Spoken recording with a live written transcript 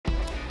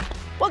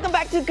Welcome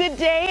back to Good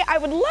Day. I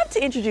would love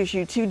to introduce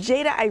you to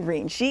Jada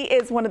Irene. She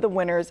is one of the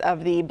winners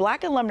of the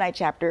Black Alumni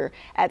Chapter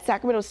at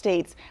Sacramento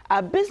State's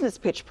Business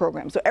Pitch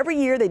Program. So every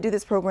year they do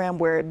this program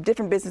where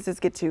different businesses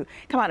get to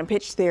come out and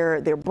pitch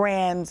their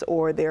brands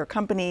or their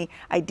company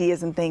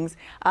ideas and things.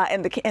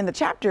 And the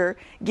chapter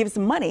gives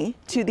money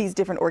to these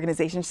different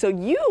organizations. So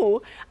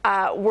you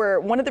were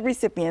one of the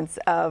recipients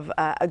of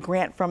a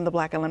grant from the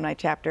Black Alumni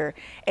Chapter,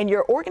 and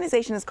your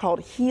organization is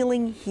called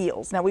Healing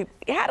Heals. Now, we've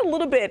had a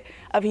little bit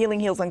of Healing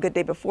Heals on Good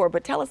Day before,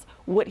 but tell us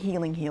what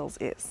Healing Heals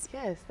is.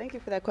 Yes, thank you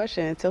for that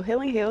question. So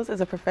Healing Heals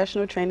is a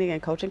professional training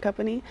and coaching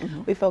company.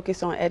 We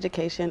focus on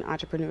education,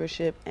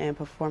 entrepreneurship, and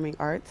performing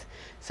arts.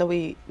 So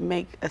we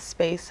make a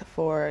space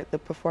for the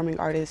performing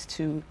artists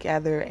to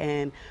gather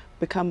and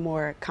become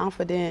more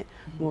confident,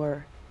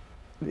 more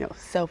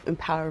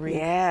self-empowering.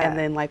 And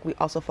then we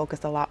also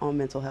focus a lot on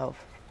mental health.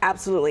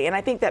 Absolutely, and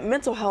I think that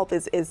mental health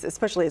is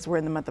especially as we're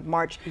in the month of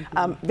March,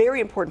 very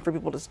important for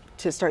people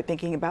to start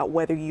thinking about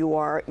whether you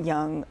are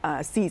young,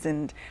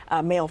 seasoned,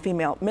 male,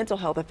 female. Mental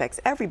health affects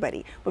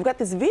everybody. We've got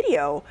this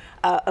video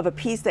of a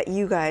piece that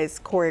you guys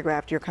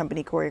choreographed, your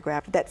company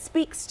choreographed, that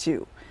speaks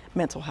to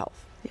mental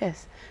health.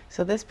 Yes.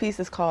 So this piece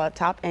is called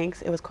Top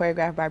Angst. It was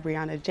choreographed by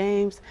Brianna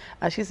James.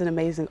 She's an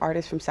amazing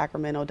artist from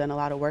Sacramento, done a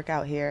lot of work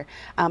out here.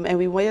 And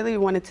we really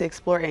wanted to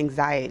explore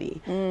anxiety.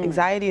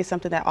 Anxiety is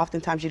something that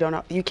oftentimes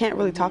you can't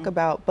really talk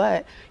about,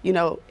 but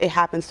it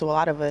happens to a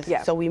lot of us.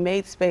 So we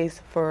made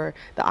space for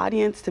the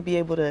audience to be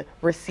able to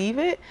receive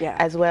it,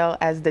 as well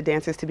as the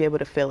dancers to be able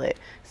to feel it.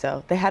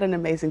 So they had an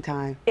amazing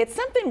time. It's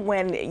something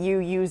when you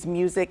use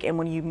music and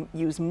when you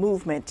use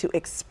movement to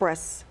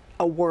express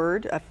a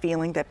word, a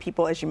feeling that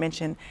people, as you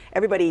mentioned,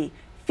 everybody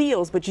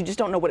feels, but you just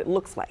don't know what it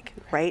looks like,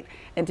 right?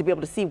 And to be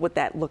able to see what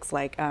that looks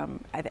like,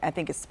 I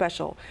think is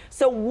special.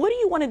 So what do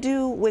you want to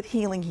do with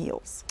Healing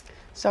Heals?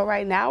 So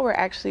right now we're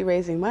actually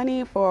raising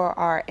money for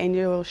our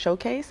annual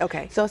showcase.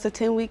 Okay. So it's a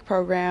 10-week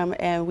program,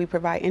 and we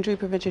provide injury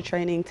prevention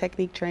training,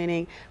 technique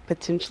training,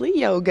 potentially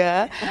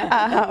yoga,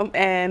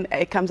 and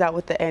it comes out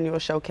with the annual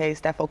showcase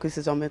that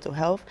focuses on mental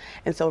health.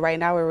 And so right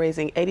now we're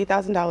raising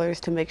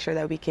 $80,000 to make sure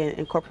that we can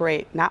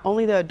incorporate not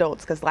only the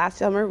adults, because last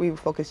summer we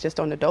focused just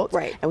on adults,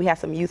 and we had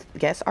some youth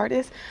guest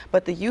artists,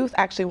 but the youth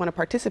actually want to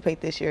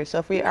participate this year. So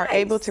if we are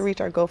able to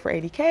reach our goal for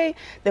 80K,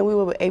 then we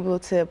will be able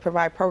to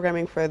provide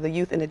programming for the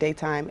youth in the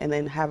daytime, and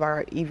then have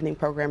our evening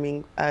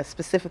programming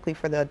specifically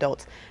for the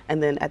adults.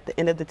 And then at the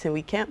end of the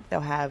 10-week camp, they'll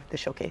have the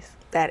showcase.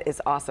 That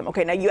is awesome.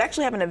 Okay, now you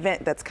actually have an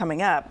event that's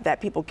coming up that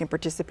people can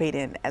participate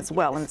in as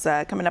well. And it's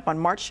coming up on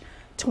March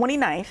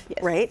 29th,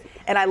 right?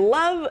 And I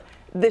love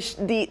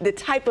the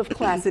type of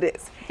class it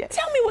is.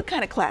 Tell me what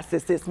kind of class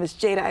this is, Miss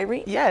Jada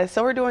Irene.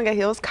 So we're doing a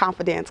Heels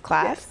Confidence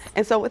class.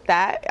 And so with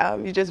that,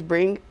 you just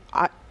bring,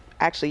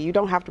 actually, you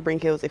don't have to bring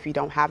heels if you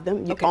don't have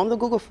them. On the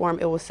Google form,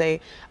 it will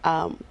say,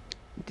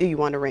 do you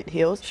want to rent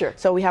heels? Sure.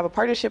 So we have a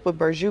partnership with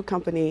Berjou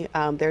Company.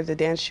 They're the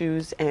dance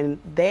shoes, and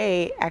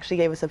they actually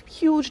gave us a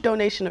huge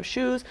donation of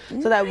shoes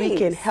so that we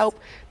can help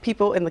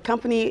people in the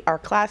company, our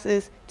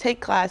classes, take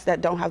class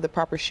that don't have the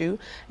proper shoe.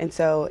 And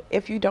so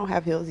if you don't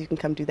have heels, you can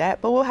come do that.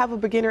 But we'll have a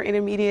beginner,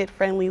 intermediate,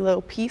 friendly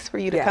little piece for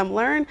you to come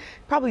learn.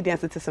 Probably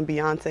dance it to some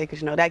Beyonce,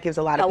 because that gives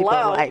a lot of people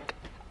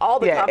all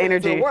the confidence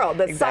energy in the world.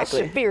 That's such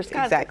a fierce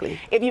concept.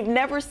 If you've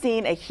never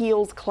seen a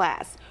heels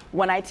class,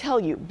 when I tell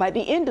you, by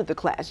the end of the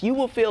class, you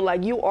will feel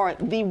like you are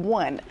the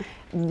one,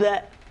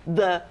 the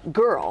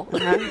girl.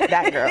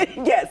 That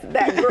girl. Yes,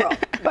 that girl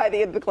by the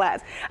end of the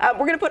class. We're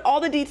going to put all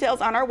the details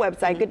on our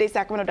website,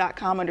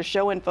 gooddaysacramento.com, under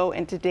show info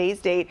and today's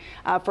date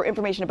for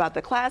information about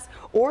the class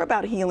or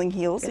about Healing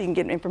Heals. So you can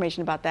get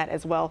information about that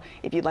as well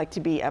if you'd like to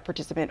be a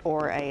participant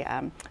or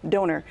a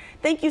donor.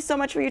 Thank you so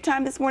much for your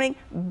time this morning.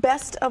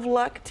 Best of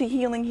luck to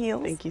Healing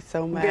Heals. Thank you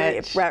so much.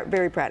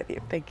 Very proud of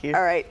you. Thank you.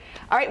 All right.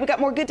 We got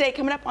more Good Day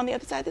coming up on the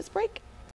other side of this break.